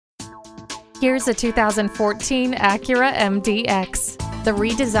Here's a 2014 Acura MDX. The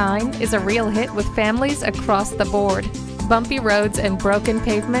redesign is a real hit with families across the board. Bumpy roads and broken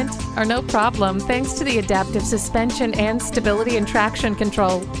pavement are no problem thanks to the adaptive suspension and stability and traction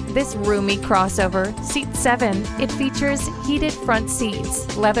control. This roomy crossover seats 7. It features heated front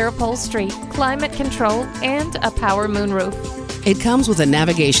seats, leather upholstery, climate control, and a power moonroof. It comes with a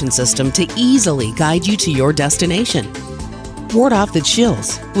navigation system to easily guide you to your destination. Ward off the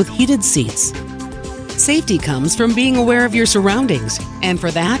chills with heated seats. Safety comes from being aware of your surroundings, and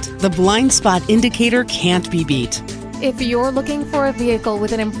for that, the blind spot indicator can't be beat. If you're looking for a vehicle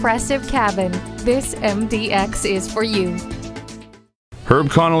with an impressive cabin, this MDX is for you. Herb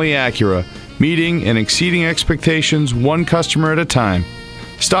Connolly Acura, meeting and exceeding expectations one customer at a time.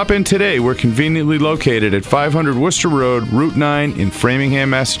 Stop in today. We're conveniently located at 500 Worcester Road, Route 9 in Framingham,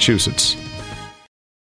 Massachusetts.